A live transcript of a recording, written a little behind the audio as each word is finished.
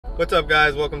What's up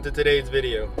guys, welcome to today's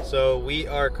video. So we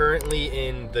are currently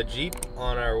in the Jeep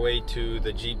on our way to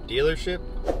the Jeep dealership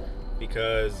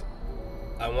because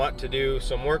I want to do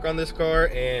some work on this car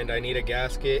and I need a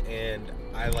gasket, and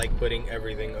I like putting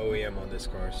everything OEM on this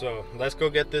car. So let's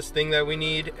go get this thing that we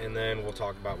need and then we'll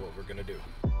talk about what we're gonna do.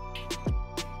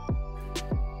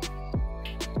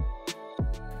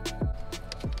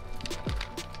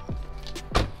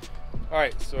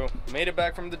 Alright, so made it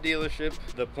back from the dealership.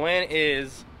 The plan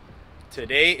is,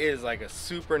 today is like a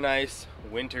super nice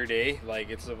winter day. Like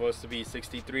it's supposed to be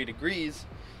 63 degrees.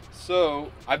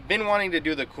 So I've been wanting to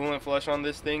do the coolant flush on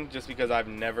this thing just because I've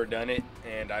never done it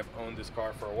and I've owned this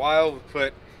car for a while. We've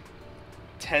put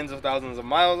tens of thousands of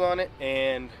miles on it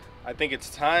and I think it's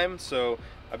time. So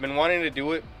I've been wanting to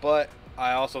do it, but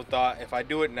I also thought if I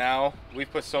do it now,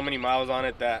 we've put so many miles on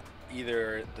it that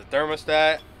either the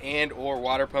thermostat and or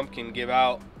water pump can give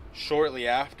out shortly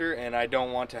after, and I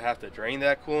don't want to have to drain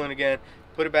that coolant again,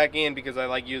 put it back in, because I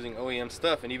like using OEM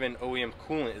stuff, and even OEM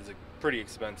coolant is pretty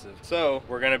expensive. So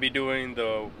we're going to be doing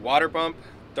the water pump,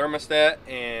 thermostat,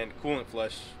 and coolant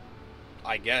flush,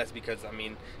 I guess, because I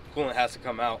mean coolant has to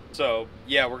come out. So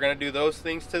yeah, we're going to do those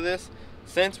things to this.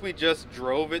 Since we just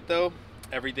drove it though,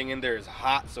 everything in there is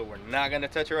hot, so we're not going to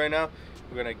touch it right now.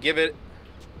 We're going to give it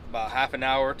about half an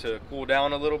hour to cool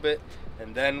down a little bit,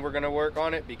 and then we're gonna work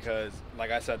on it, because like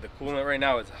I said, the coolant right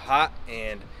now is hot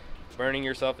and burning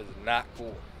yourself is not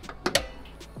cool.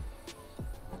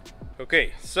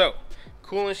 Okay, so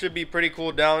coolant should be pretty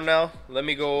cooled down now. Let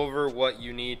me go over what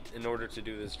you need in order to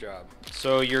do this job.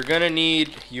 So you're gonna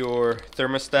need your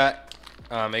thermostat.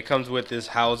 It comes with this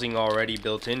housing already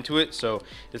built into it, so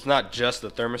it's not just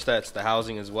the thermostat, it's the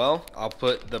housing as well. I'll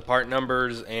put the part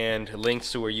numbers and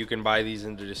links to where you can buy these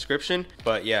in the description.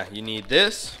 But yeah, you need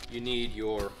this, you need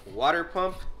your water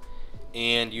pump,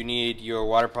 and you need your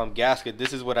water pump gasket.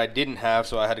 This is what I didn't have,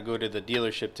 so I had to go to the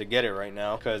dealership to get it right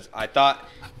now, because I thought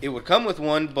it would come with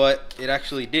one, but it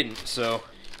actually didn't. So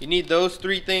you need those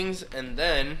three things, and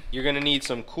then you're gonna need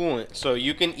some coolant. So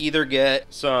you can either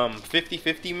get some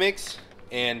 50-50 mix,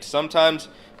 and sometimes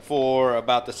for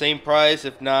about the same price,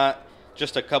 if not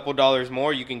just a couple dollars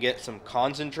more, you can get some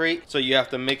concentrate. So you have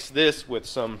to mix this with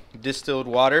some distilled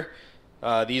water.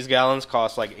 These gallons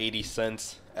cost like 80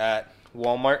 cents at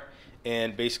Walmart,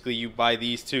 and basically you buy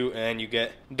these two and you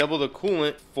get double the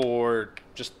coolant for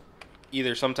just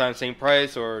either sometimes same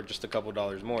price or just a couple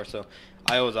dollars more. So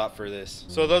I always opt for this.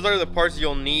 So those are the parts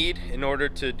you'll need in order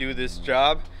to do this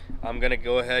job. I'm gonna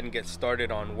go ahead and get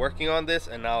started on working on this,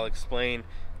 and I'll explain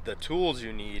the tools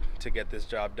you need to get this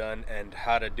job done and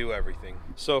how to do everything.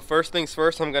 So first things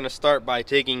first, I'm gonna start by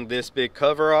taking this big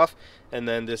cover off and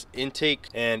then this intake,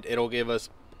 and it'll give us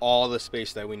all the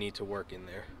space that we need to work in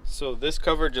there. So this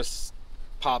cover just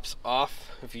pops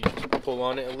off if you just pull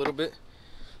on it a little bit.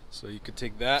 So you could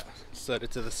take that, set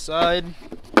it to the side,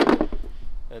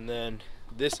 and then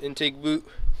this intake boot,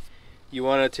 you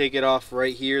want to take it off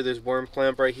right here. There's worm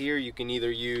clamp right here. You can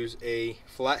either use a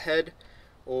flathead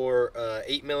or a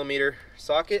 8mm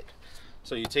socket.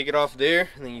 So you take it off there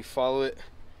and then you follow it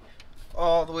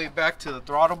all the way back to the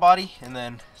throttle body, and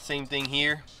then same thing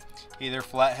here, either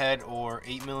flathead or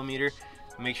 8mm.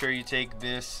 Make sure you take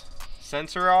this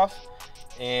sensor off,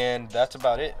 and that's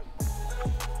about it.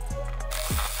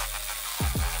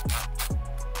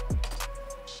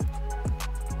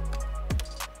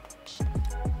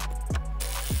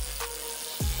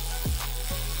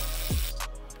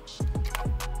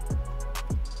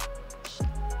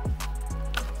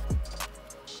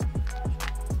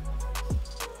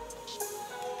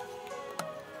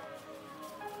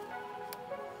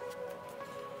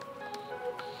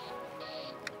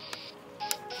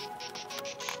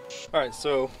 Alright,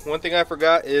 so one thing I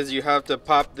forgot is you have to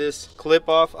pop this clip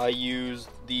off. I use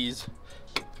these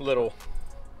little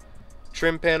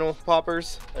trim panel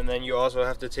poppers, and then you also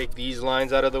have to take these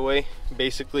lines out of the way.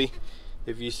 Basically,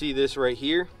 if you see this right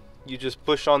here, you just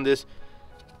push on this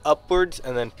upwards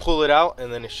and then pull it out,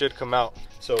 and then it should come out.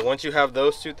 So once you have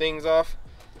those two things off,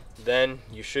 then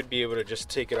you should be able to just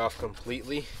take it off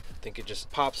completely. I think it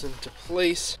just pops into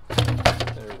place.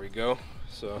 There we go.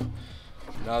 So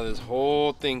now this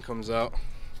whole thing comes out,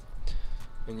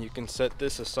 and you can set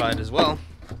this aside as well,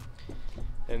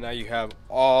 and now you have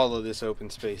all of this open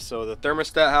space. So the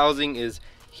thermostat housing is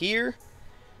here,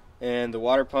 and the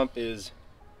water pump is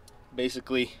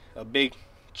basically a big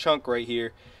chunk right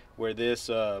here where this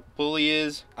pulley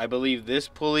is. I believe this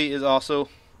pulley is also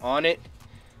on it,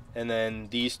 and then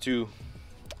these two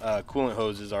coolant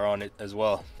hoses are on it as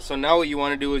well. So now what you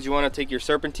want to do is you want to take your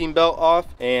serpentine belt off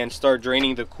and start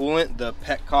draining the coolant. The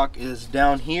petcock is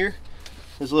down here.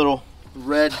 This little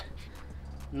red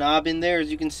knob in there,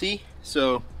 as you can see.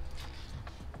 So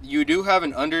you do have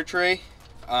an under tray.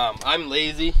 I'm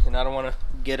lazy and I don't want to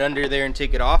get under there and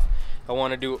take it off. I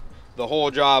want to do the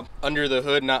whole job under the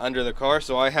hood, not under the car.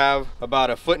 So I have about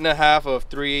 1.5 feet of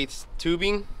 3/8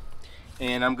 tubing,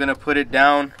 and I'm gonna put it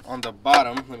down on the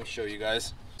bottom. Let me show you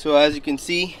guys. So as you can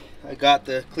see, I got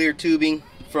the clear tubing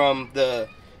from the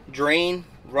drain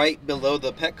right below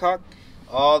the petcock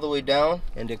all the way down,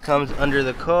 and it comes under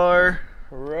the car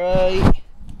right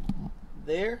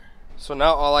there. So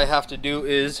now all I have to do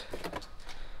is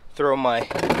throw my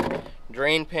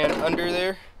drain pan under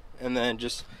there and then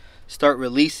just start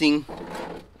releasing.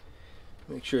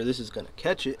 Make sure this is gonna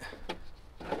catch it.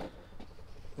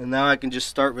 And now I can just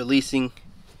start releasing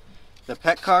the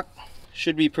petcock.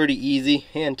 Should be pretty easy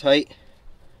and tight.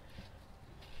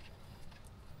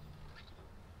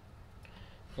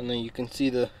 And then you can see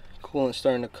the coolant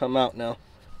starting to come out now.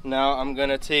 Now I'm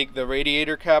gonna take the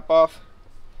radiator cap off,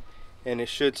 and it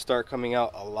should start coming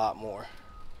out a lot more.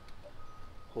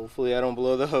 Hopefully I don't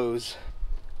blow the hose.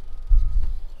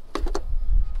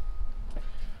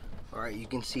 Alright, you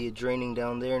can see it draining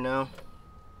down there now.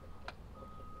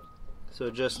 So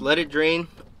just let it drain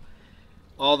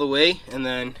all the way, and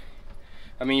then,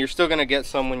 I mean, you're still gonna get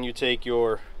some when you take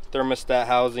your thermostat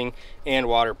housing and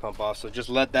water pump off, so just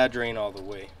let that drain all the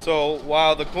way. So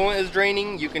while the coolant is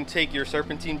draining, you can take your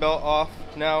serpentine belt off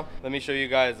now. Let me show you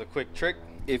guys a quick trick.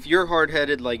 If you're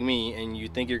hard-headed like me and you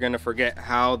think you're gonna forget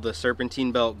how the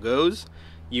serpentine belt goes,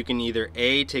 you can either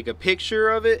A, take a picture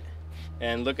of it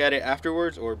and look at it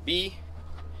afterwards, or B,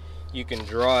 you can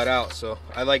draw it out. So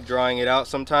I like drawing it out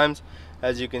sometimes.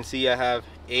 As you can see, I have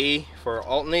A for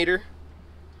alternator,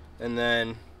 and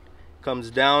then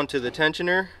comes down to the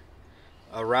tensioner,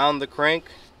 around the crank,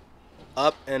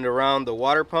 up and around the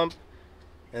water pump,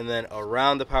 and then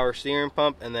around the power steering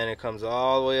pump, and then it comes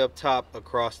all the way up top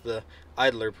across the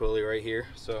idler pulley right here.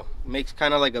 So it makes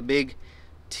kind of like a big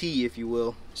T, if you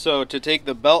will. So to take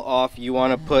the belt off, you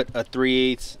want to put a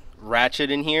 3/8 ratchet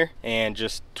in here and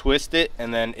just twist it,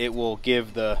 and then it will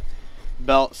give the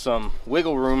belt some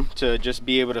wiggle room to just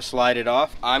be able to slide it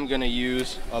off. I'm gonna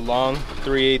use a long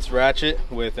 3/8 ratchet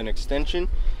with an extension.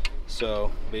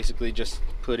 So basically just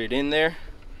put it in there.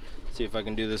 See if I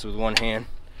can do this with one hand.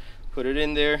 Put it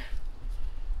in there,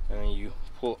 and then you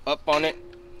pull up on it,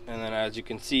 and then as you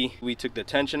can see, we took the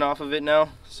tension off of it now.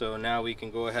 So now we can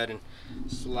go ahead and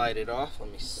slide it off.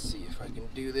 Let me see if I can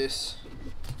do this.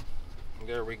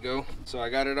 There we go. So I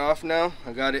got it off now.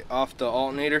 I got it off the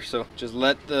alternator. So just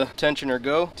let the tensioner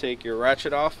go. Take your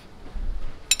ratchet off.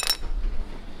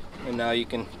 And now you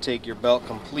can take your belt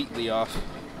completely off.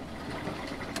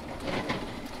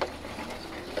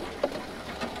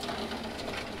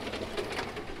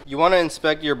 You want to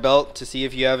inspect your belt to see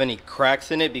if you have any cracks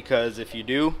in it, because if you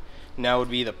do, now would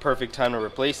be the perfect time to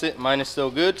replace it. Mine is still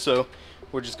good, so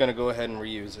we're just gonna go ahead and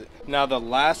reuse it. Now the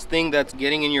last thing that's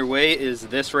getting in your way is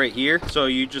this right here. So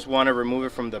you just want to remove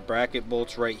it from the bracket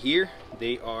bolts right here.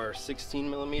 They are 16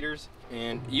 millimeters,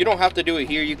 and you don't have to do it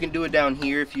here. You can do it down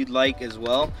here if you'd like as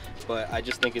well, but I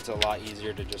just think it's a lot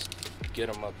easier to just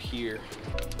get them up here.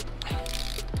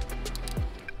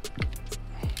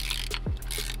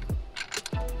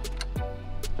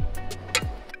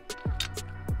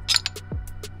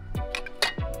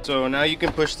 So now you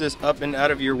can push this up and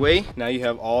out of your way. Now you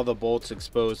have all the bolts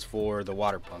exposed for the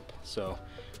water pump. So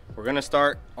we're gonna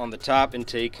start on the top and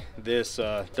take this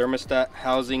thermostat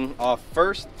housing off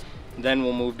first. Then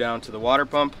we'll move down to the water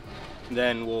pump.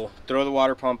 Then we'll throw the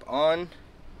water pump on,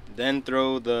 then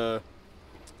throw the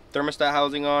thermostat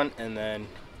housing on, and then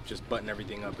just button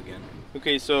everything up again.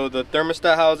 Okay, so the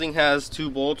thermostat housing has 2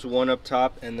 bolts, one up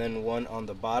top and then one on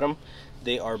the bottom.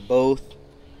 They are both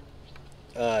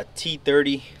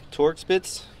T30 Torx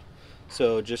bits.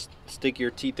 So just stick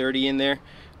your T30 in there,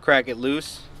 crack it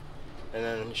loose, and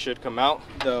then it should come out.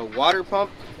 The water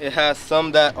pump, it has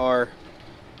some that are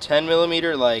 10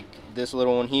 millimeter, like this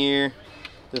little one here,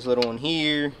 this little one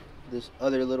here, this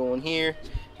other little one here,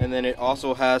 and then it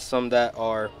also has some that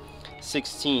are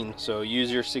 16. So use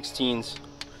your 16s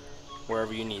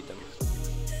wherever you need them.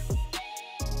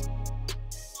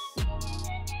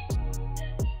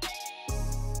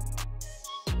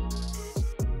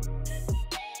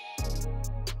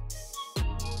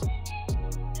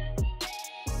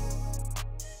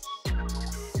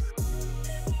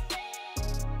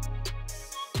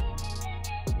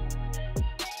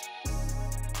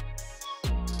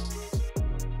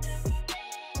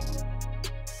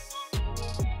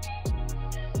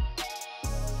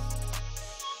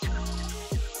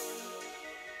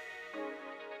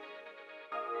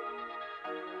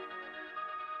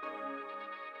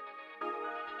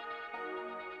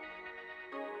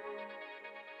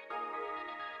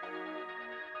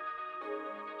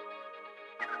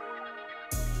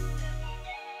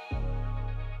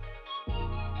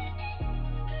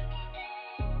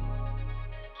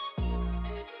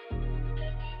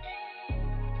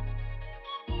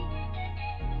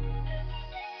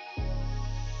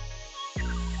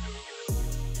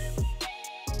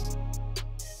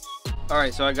 All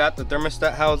right, so I got the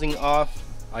thermostat housing off.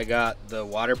 I got the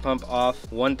water pump off.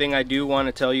 One thing I do want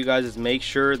to tell you guys is make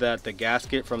sure that the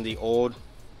gasket from the old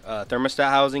thermostat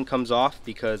housing comes off,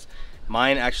 because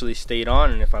mine actually stayed on,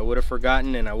 and if I would have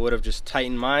forgotten and I would have just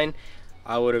tightened mine,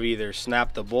 I would have either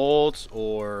snapped the bolts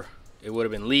or it would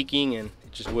have been leaking and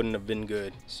it just wouldn't have been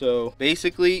good. So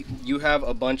basically you have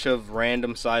a bunch of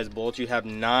random size bolts. You have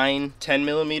 9 10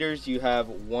 millimeters, you have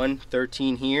one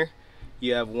 13 here,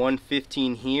 you have one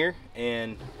 15 here,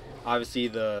 and obviously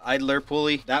the idler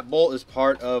pulley, that bolt is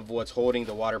part of what's holding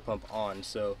the water pump on,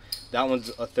 so that one's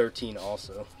a 13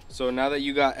 also. So now that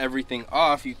you got everything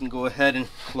off, you can go ahead and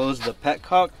close the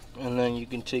petcock, and then you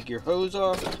can take your hose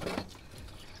off,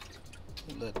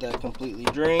 let that completely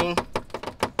drain,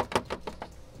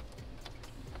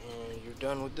 and you're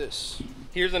done with this.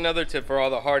 Here's another tip for all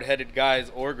the hard-headed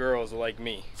guys or girls like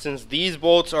me. Since these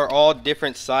bolts are all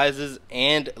different sizes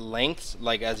and lengths,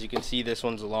 like as you can see, this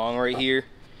one's long right here,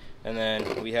 and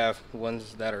then we have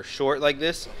ones that are short like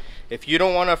this. If you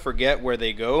don't want to forget where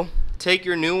they go, take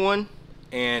your new one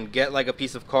and get like a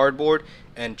piece of cardboard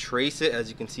and trace it. As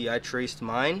you can see, I traced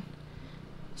mine,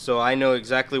 so I know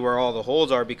exactly where all the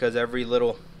holes are, because every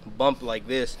little bump like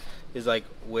this is like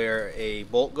where a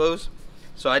bolt goes.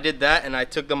 So I did that, and I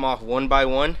took them off one by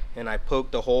one and I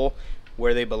poked the hole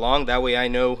where they belong. That way I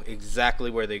know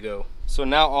exactly where they go. So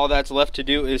now all that's left to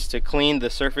do is to clean the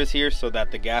surface here so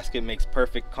that the gasket makes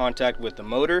perfect contact with the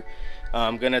motor.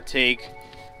 I'm gonna take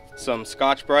some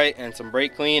Scotch-Brite and some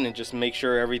brake clean and just make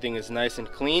sure everything is nice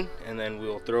and clean, and then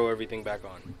we'll throw everything back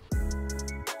on.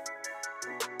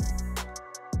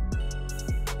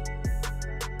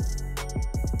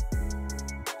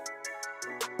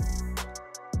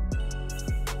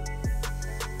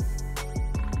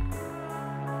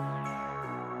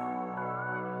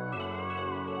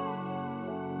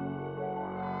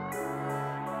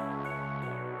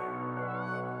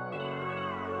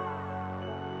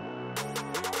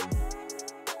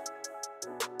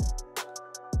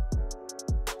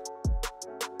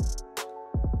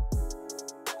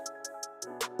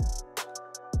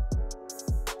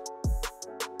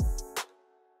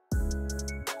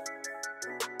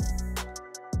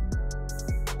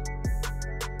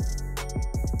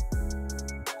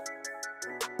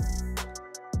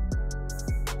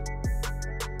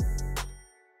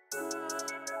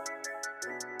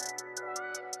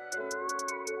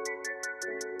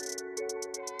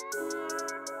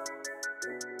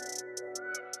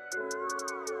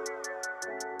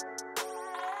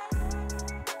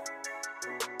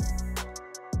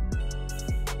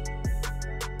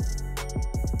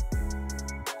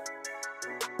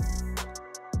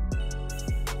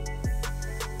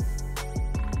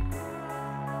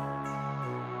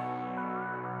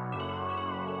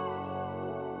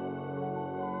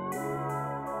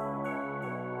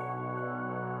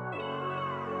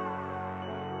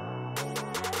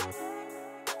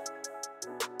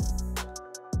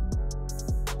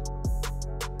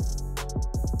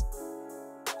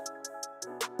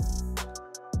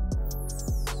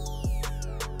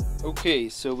 Okay,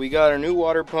 so we got our new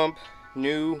water pump,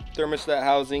 new thermostat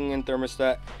housing and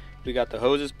thermostat. We got the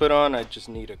hoses put on. I just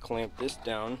need to clamp this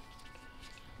down.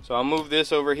 So I'll move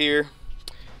this over here.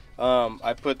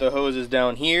 I put the hoses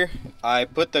down here. I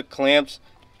put the clamps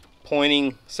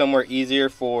pointing somewhere easier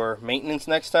for maintenance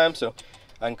next time, so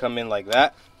I can come in like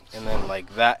that and then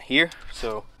like that here.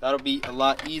 So that'll be a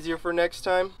lot easier for next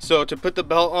time. So to put the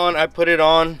belt on, I put it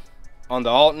on the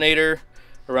alternator,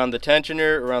 around the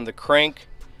tensioner, around the crank,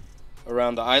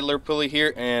 around the idler pulley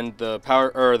here, and the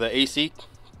power, or the AC,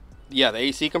 yeah, the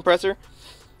AC compressor.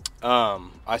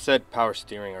 I said power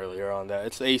steering earlier on that.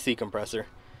 It's the AC compressor.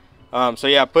 So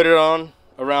yeah, put it on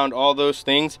around all those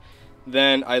things.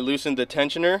 Then I loosened the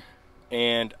tensioner,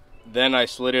 and then I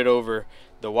slid it over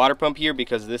the water pump here,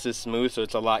 because this is smooth, so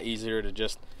it's a lot easier to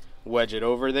just wedge it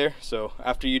over there. So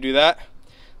after you do that,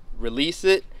 release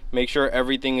it, make sure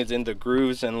everything is in the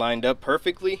grooves and lined up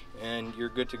perfectly, and you're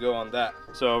good to go on that.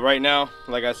 So right now,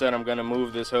 like I said, I'm gonna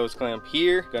move this hose clamp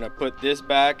here, gonna put this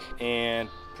back and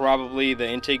probably the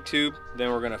intake tube.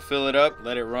 Then we're gonna fill it up,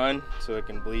 let it run so it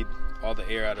can bleed all the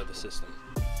air out of the system.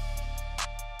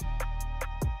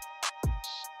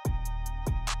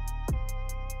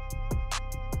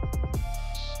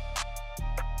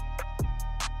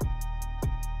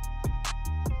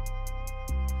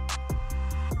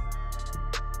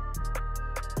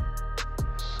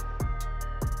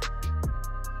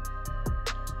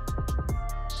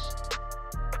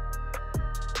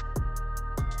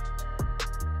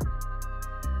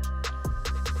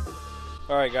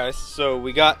 Alright guys, so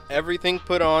we got everything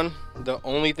put on. The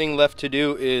only thing left to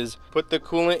do is put the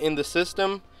coolant in the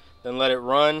system, then let it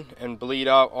run and bleed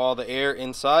out all the air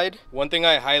inside. One thing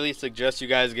I highly suggest you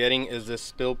guys getting is this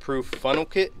spill-proof funnel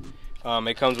kit.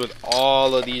 It comes with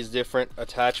all of these different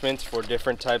attachments for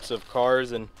different types of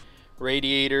cars and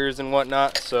radiators and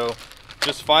whatnot. So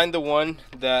just find the one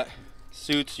that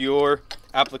suits your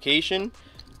application.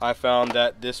 I found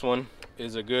that this one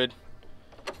is a good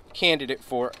candidate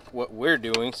for what we're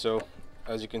doing. So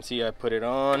as you can see, I put it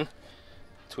on,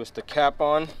 twist the cap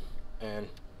on, and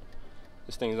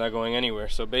this thing's not going anywhere.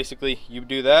 So basically you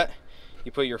do that,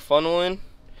 you put your funnel in.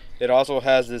 It also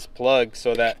has this plug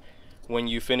so that when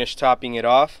you finish topping it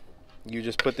off, you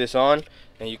just put this on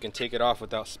and you can take it off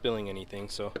without spilling anything.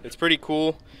 So it's pretty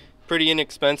cool, pretty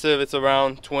inexpensive. It's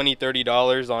around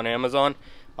 $20–30 on Amazon.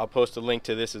 I'll post a link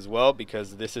to this as well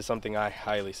because this is something I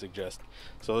highly suggest.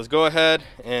 So let's go ahead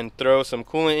and throw some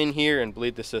coolant in here and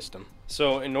bleed the system.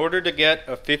 So in order to get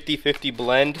a 50-50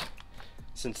 blend,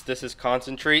 since this is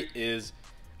concentrate,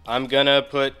 I'm gonna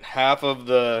put half of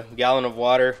the gallon of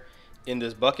water in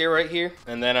this bucket right here,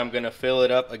 and then I'm gonna fill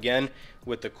it up again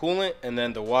with the coolant, and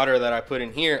then the water that I put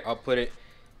in here, I'll put it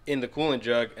in the coolant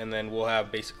jug, and then we'll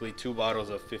have basically 2 bottles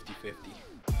of 50-50.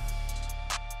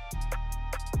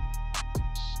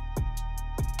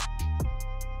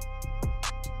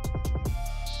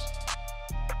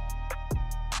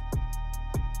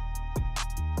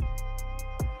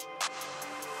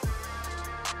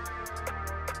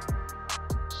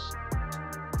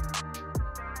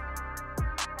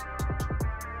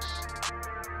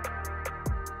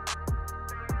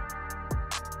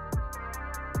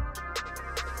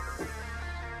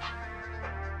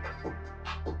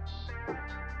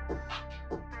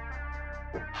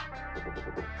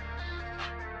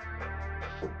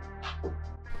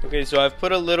 Okay, so I've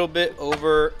put a little bit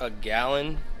over a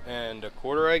gallon and a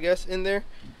quarter, I guess, in there,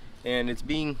 and it's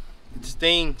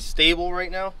staying stable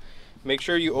right now. Make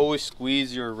sure you always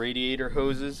squeeze your radiator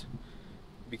hoses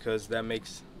because that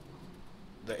makes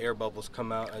the air bubbles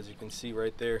come out, as you can see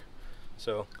right there.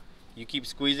 So you keep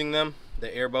squeezing them,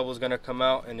 the air bubble is going to come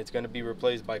out and it's going to be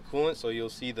replaced by coolant, so you'll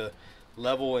see the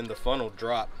level in the funnel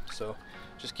drop. So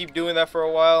just keep doing that for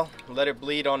a while, let it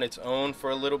bleed on its own for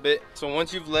a little bit. So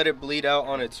once you've let it bleed out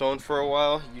on its own for a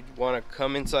while, you want to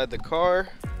come inside the car.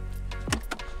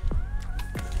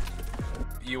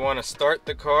 You want to start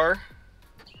the car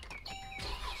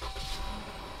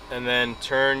and then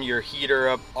turn your heater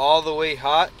up all the way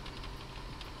hot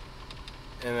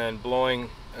and then blowing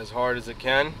as hard as it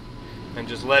can, and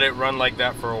just let it run like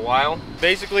that for a while.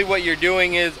 Basically what you're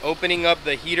doing is opening up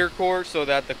the heater core so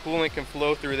that the coolant can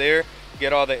flow through there,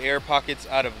 get all the air pockets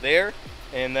out of there,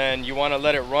 and then you want to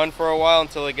let it run for a while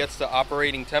until it gets to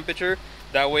operating temperature.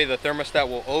 That way the thermostat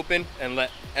will open and let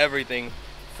everything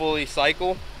fully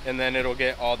cycle, and then it'll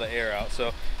get all the air out.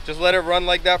 So just let it run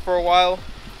like that for a while.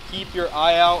 Keep your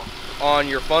eye out on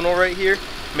your funnel right here.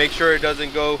 Make sure it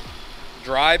doesn't go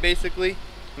dry, basically.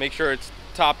 Make sure it's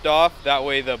topped off, that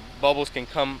way the bubbles can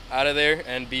come out of there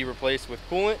and be replaced with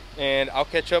coolant. And I'll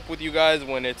catch up with you guys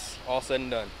when it's all said and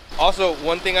done. Also,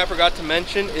 one thing I forgot to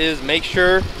mention is make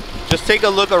sure, just take a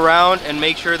look around and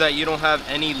make sure that you don't have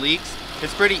any leaks.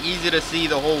 It's pretty easy to see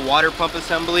the whole water pump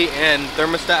assembly and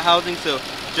thermostat housing, so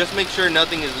just make sure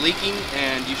nothing is leaking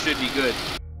and you should be good.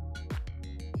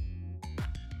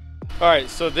 Alright,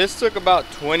 so this took about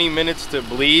 20 minutes to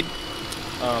bleed.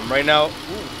 Right now,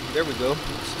 ooh, there we go.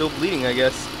 It's still bleeding, I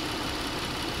guess.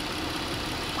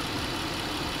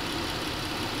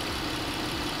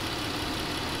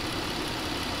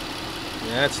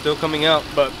 Yeah, it's still coming out.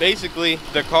 But basically,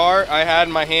 the car, I had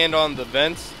my hand on the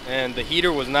vents and the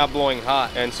heater was not blowing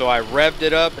hot. And so I revved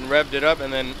it up,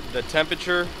 and then the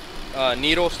temperature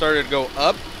needle started to go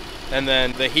up, and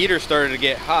then the heater started to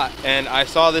get hot. And I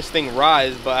saw this thing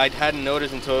rise, but I hadn't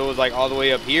noticed until it was like all the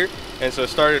way up here. And so it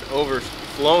started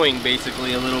overflowing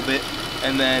basically a little bit.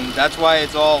 And then that's why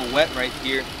it's all wet right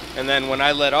here. And then when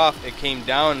I let off, it came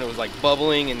down and it was like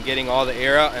bubbling and getting all the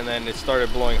air out, and then it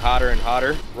started blowing hotter and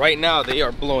hotter. Right now they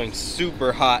are blowing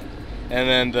super hot, and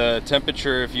then the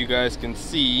temperature, if you guys can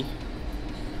see,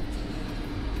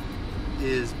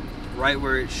 is right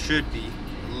where it should be,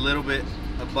 a little bit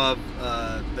above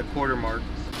the quarter mark.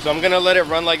 So I'm gonna let it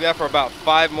run like that for about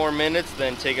 5 more minutes,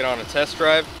 then take it on a test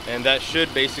drive, and that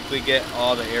should basically get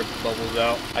all the air bubbles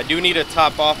out. I do need to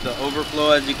top off the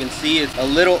overflow. As you can see, it's a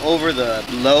little over the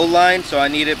low line, so I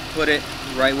need to put it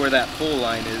right where that full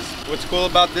line is. What's cool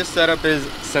about this setup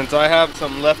is, since I have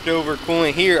some leftover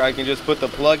coolant here, I can just put the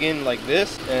plug in like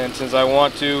this, and since I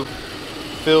want to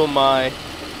fill my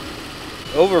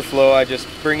overflow, I just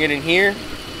bring it in here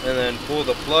and then pull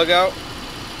the plug out.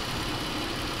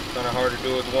 Kind of hard to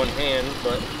do with one hand,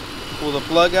 but pull the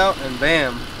plug out and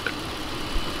bam,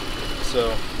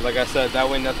 so like I said, that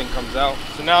way nothing comes out.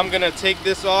 So now I'm gonna take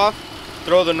this off,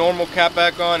 throw the normal cap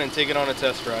back on, and take it on a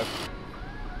test drive.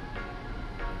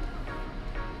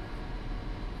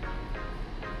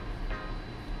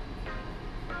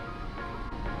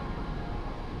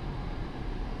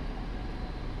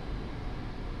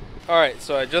 Alright,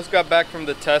 so I just got back from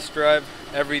the test drive.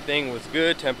 Everything was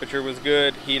good, temperature was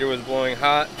good, heater was blowing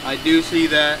hot. I do see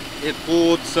that it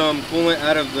pulled some coolant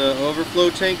out of the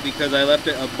overflow tank because I left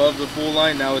it above the full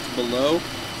line, now it's below.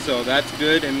 So that's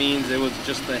good. It means it was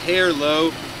just a hair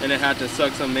low and it had to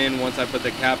suck some in once I put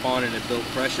the cap on and it built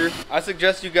pressure. I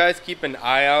suggest you guys keep an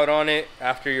eye out on it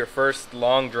after your first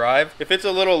long drive. If it's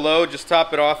a little low, just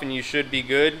top it off and you should be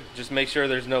good. Just make sure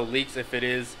there's no leaks if it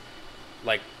is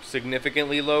like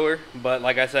significantly lower, but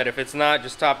like I said, if it's not,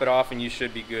 just top it off and you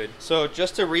should be good. So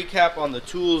just to recap on the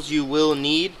tools you will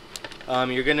need,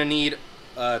 you're gonna need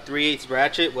a 3/8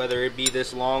 ratchet, whether it be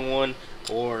this long one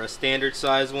or a standard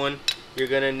size one. You're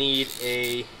gonna need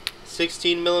a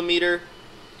 16 millimeter,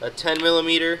 a 10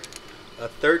 millimeter, a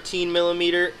 13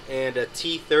 millimeter, and a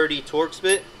T30 Torx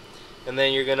bit. And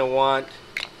then you're gonna want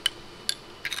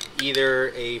either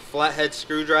a flathead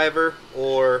screwdriver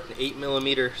or an 8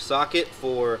 millimeter socket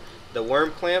for the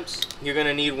worm clamps. You're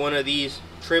gonna need one of these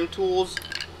trim tools.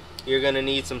 You're gonna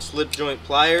need some slip joint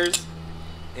pliers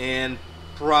and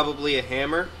probably a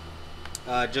hammer,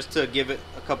 just to give it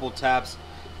a couple taps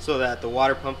so that the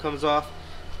water pump comes off.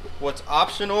 What's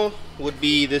optional would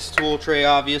be this tool tray,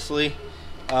 obviously.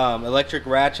 Electric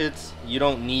ratchets, you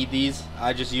don't need these.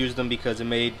 I just used them because it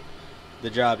made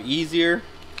the job easier.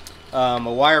 A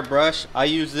wire brush, I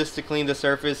use this to clean the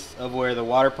surface of where the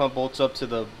water pump bolts up to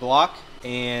the block,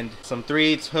 and some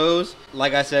 3/8 hose.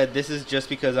 Like I said, this is just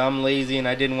because I'm lazy and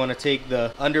I didn't want to take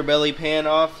the underbelly pan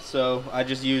off, so I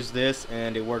just used this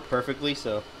and it worked perfectly.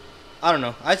 So I don't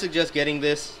know, I suggest getting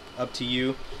this, up to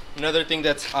you. Another thing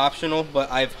that's optional but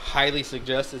I've highly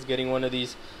suggest is getting one of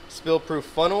these spill proof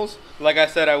funnels. Like I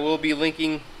said, I will be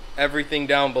linking everything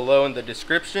down below in the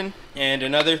description. And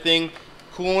another thing,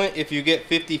 coolant, if you get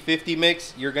 50-50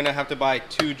 mix, you're gonna have to buy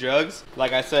 2 jugs.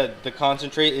 Like I said, the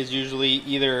concentrate is usually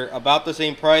either about the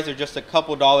same price or just a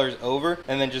couple dollars over,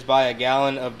 and then just buy a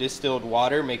gallon of distilled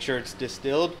water. Make sure it's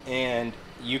distilled, and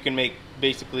you can make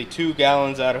basically 2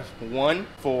 gallons out of 1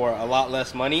 for a lot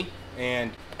less money.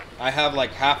 And I have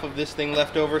like half of this thing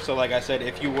left over, so like I said,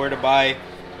 if you were to buy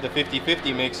the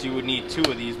 50-50 mix, you would need 2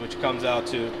 of these, which comes out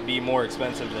to be more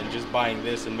expensive than just buying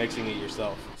this and mixing it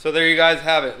yourself. So there you guys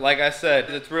have it. Like I said,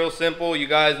 it's real simple. You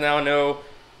guys now know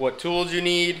what tools you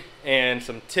need and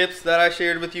some tips that I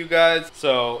shared with you guys.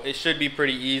 So it should be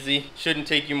pretty easy. Shouldn't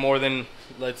take you more than,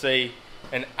 let's say,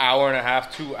 an hour and a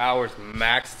half, 2 hours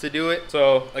max to do it.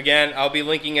 So again, I'll be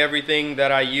linking everything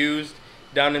that I used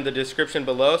down in the description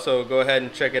below, so go ahead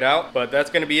and check it out. But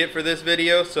that's gonna be it for this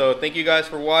video. So thank you guys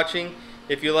for watching.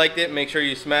 If you liked it, make sure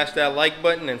you smash that like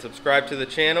button and subscribe to the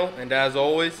channel. And as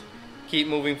always, keep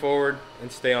moving forward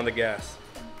and stay on the gas.